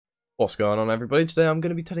What's going on, everybody? Today I'm going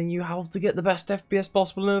to be telling you how to get the best FPS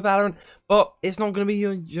possible in Valorant, but it's not going to be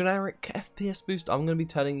your generic FPS boost. I'm going to be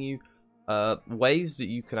telling you ways that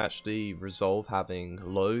you can actually resolve having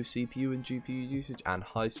low CPU and GPU usage and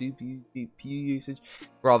high CPU usage,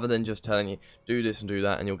 rather than just telling you do this and do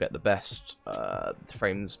that and you'll get the best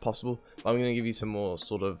frames possible. I'm going to give you some more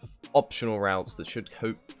sort of optional routes that should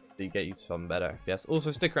hopefully get you some better FPS. Also,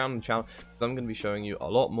 stick around on the channel because I'm going to be showing you a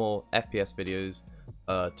lot more FPS videos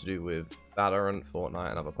to do with Valorant, Fortnite,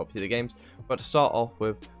 and other popular games. But to start off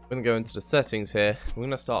with, we're going to go into the settings here. We're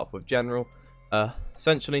going to start off with general.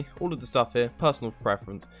 Essentially, all of the stuff here, personal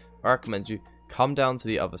preference. I recommend you come down to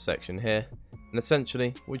the other section here, and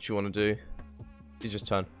essentially, what you want to do is just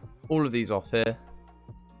turn all of these off here.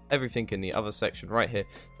 Everything in the other section right here,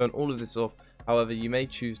 turn all of this off. However, you may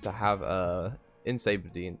choose to have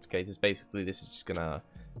instability indicators. Basically, this is just gonna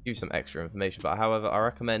give you some extra information, but however, I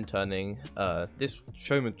recommend turning this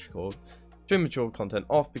show mature content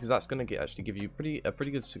off, because that's going to actually give you a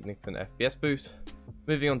pretty good significant FPS boost.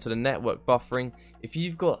 Moving on to the network buffering, if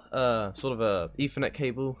you've got sort of a Ethernet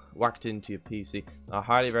cable whacked into your PC, I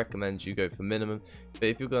highly recommend you go for minimum. But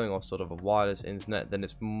if you're going off sort of a wireless internet, then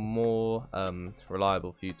it's more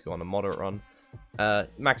reliable for you to go on a moderate run.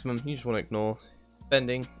 Maximum, you just want to ignore.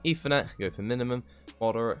 Bending, Ethernet, go for minimum.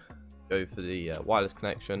 Moderate, go for the wireless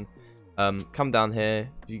connection. Come down here,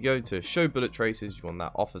 if you go to show bullet traces, you want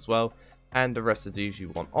that off as well, and the rest of these you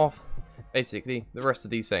want off. Basically, the rest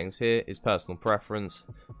of these settings here is personal preference.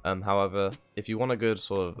 However, if you want a good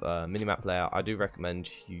sort of minimap layout, I do recommend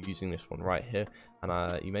you using this one right here,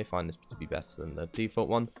 and you may find this to be better than the default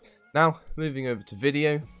one. Now, moving over to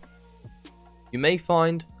video, you may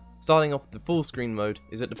find, starting off the full screen mode,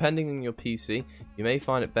 is that depending on your PC, you may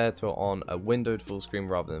find it better on a windowed full screen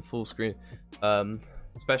rather than full screen.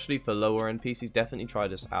 Especially for lower end PCs, definitely try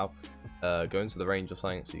this out. Go into the range or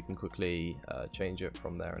something so you can quickly change it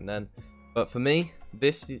from there and then. But for me,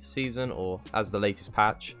 this season, or as the latest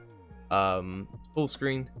patch, full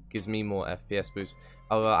screen gives me more FPS boost.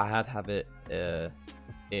 However, I have it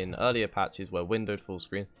in earlier patches where windowed full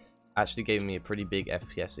screen actually gave me a pretty big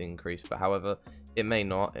FPS increase, but however, it may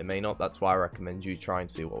not. That's why I recommend you try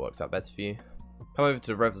and see what works out better for you. Come over to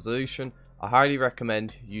the resolution. I highly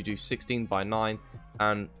recommend you do 16:9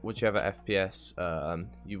 and whichever FPS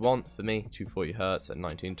you want. For me, 240 Hz at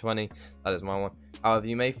 1920, that is my one. However,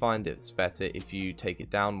 you may find it's better if you take it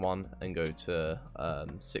down one and go to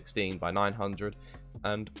 16:900,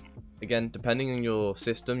 and again, depending on your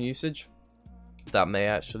system usage, that may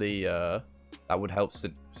actually that would help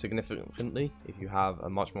significantly. If you have a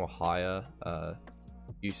much more higher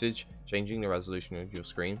usage, changing the resolution of your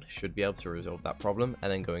screen should be able to resolve that problem,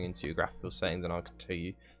 and then going into your graphical settings, and I'll tell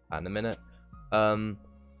you that in a minute.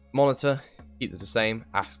 Monitor, keep it the same.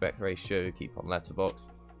 Aspect ratio, keep on letterbox.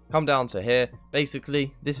 Come down to here.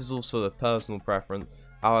 Basically, this is also a personal preference.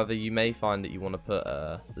 However, you may find that you want to put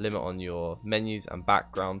a limit on your menus and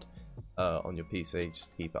background on your PC,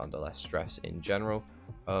 just to keep it under less stress in general.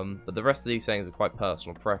 But the rest of these settings are quite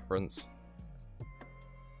personal preference.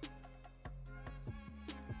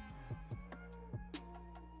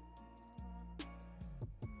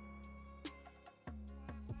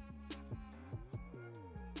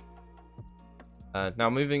 Now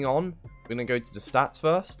moving on, we're going to go to the stats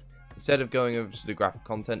first, instead of going over to the graphic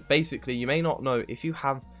content. Basically, you may not know, if you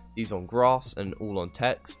have these on graphs and all on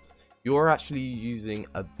text, you're actually using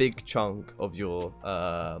a big chunk of your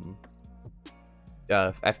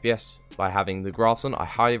FPS by having the graphs on. I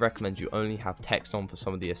highly recommend you only have text on for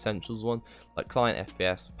some of the essentials ones, like client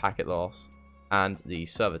FPS, packet loss, and the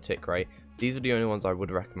server tick rate. These are the only ones I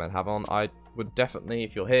would recommend have on. I would definitely,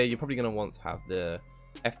 if you're here, you're probably going to want to have the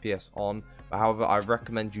FPS on, but however, I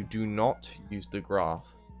recommend you do not use the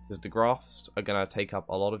graph, because the graphs are going to take up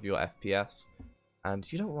a lot of your FPS, and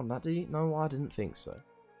you don't want that, do you? No, I didn't think so.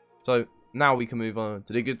 So now we can move on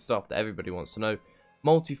to the good stuff that everybody wants to know.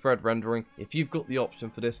 Multi-thread rendering. If you've got the option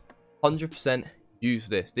for this, 100% use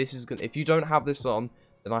this. This is gonna, if you don't have this on,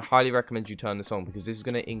 then I highly recommend you turn this on, because this is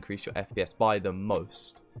going to increase your FPS by the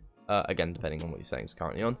most. Again, depending on what your settings are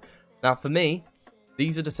currently on. Now for me,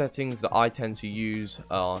 these are the settings that I tend to use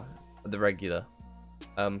the regular.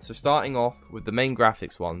 So starting off with the main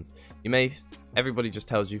graphics ones, everybody just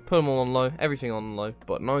tells you put them all on low, everything on low,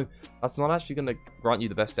 but no, that's not actually going to grant you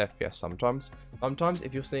the best FPS sometimes. Sometimes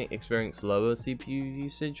if you're experiencing lower CPU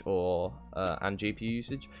usage or and GPU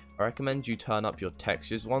usage, I recommend you turn up your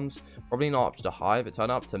textures ones, probably not up to high, but turn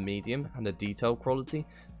up to medium, and the detail quality.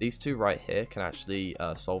 These two right here can actually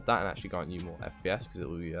solve that and actually grant you more FPS, because it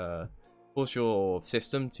will force your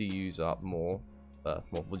system to use up more,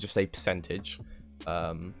 we'll just say percentage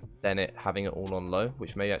than it having it all on low,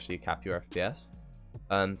 which may actually cap your FPS.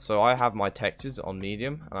 So I have my textures on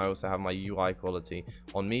medium, and I also have my UI quality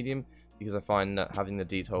on medium, because I find that having the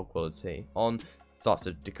detail quality on starts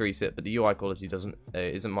to decrease it, but the UI quality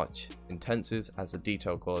isn't much intensive as the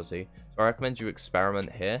detail quality. So I recommend you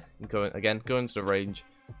experiment here and go into the range,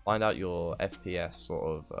 find out your FPS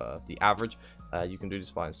sort of the average. You can do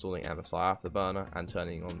this by installing MSI Afterburner and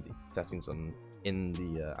turning on the settings in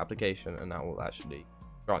the application, and that will actually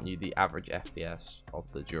grant you the average FPS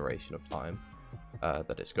of the duration of time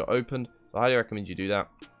that it's got opened. So I highly recommend you do that.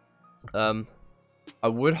 I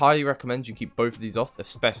would highly recommend you keep both of these off,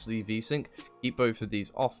 especially VSync. Keep both of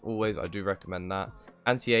these off always. I do recommend that.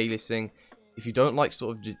 Anti-Aliasing, if you don't like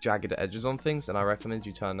sort of jagged edges on things, then I recommend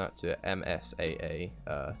you turn that to MSAA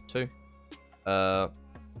 2.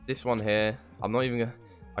 This one here, I'm not even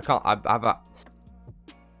gonna,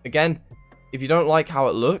 again, if you don't like how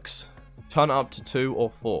it looks, turn it up to 2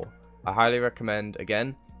 or 4. I highly recommend,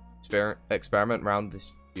 again, experiment around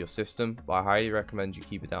your system, but I highly recommend you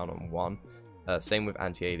keep it down on 1. Same with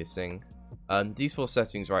anti-aliasing. These 4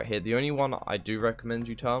 settings right here, the only one I do recommend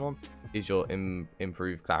you turn on is your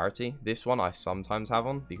improved clarity. This one I sometimes have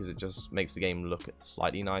on because it just makes the game look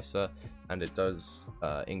slightly nicer, and it does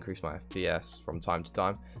increase my FPS from time to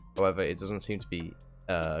time. However, it doesn't seem to be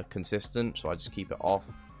consistent, so I just keep it off.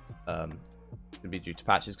 Could be due to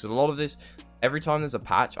patches, because a lot of this, every time there's a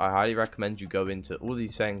patch, I highly recommend you go into all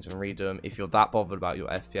these settings and read them if you're that bothered about your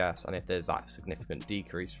FPS, and if there's that significant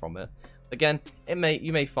decrease from it. Again,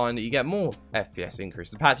 you may find that you get more FPS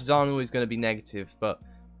increase. The patches aren't always going to be negative, but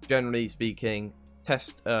generally speaking,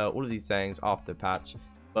 test all of these settings after patch.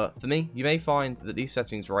 But for me, you may find that these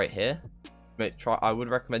settings right here, I would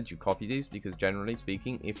recommend you copy these, because generally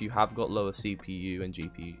speaking, if you have got lower CPU and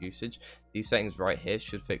GPU usage, these settings right here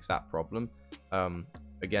should fix that problem.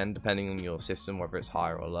 Again, depending on your system, whether it's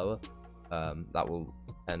higher or lower, that will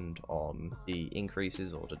depend on the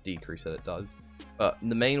increases or the decrease that it does. But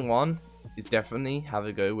the main one is definitely have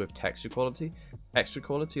a go with texture quality. Texture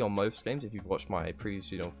quality on most games, if you've watched my previous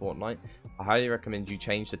video on Fortnite, I highly recommend you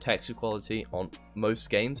change the texture quality on most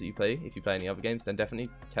games that you play. If you play any other games, then definitely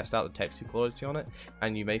test out the texture quality on it,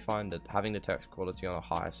 and you may find that having the texture quality on a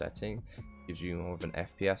higher setting gives you more of an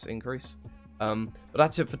FPS increase. But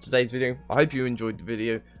that's it for today's video. I hope you enjoyed the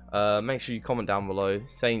video. Make sure you comment down below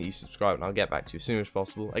saying that you subscribed, and I'll get back to you as soon as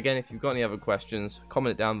possible. Again, if you've got any other questions,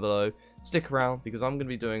 comment it down below. Stick around, because I'm going to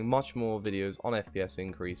be doing much more videos on FPS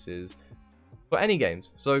increases for any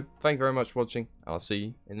games. So thank you very much for watching, and I'll see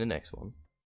you in the next one.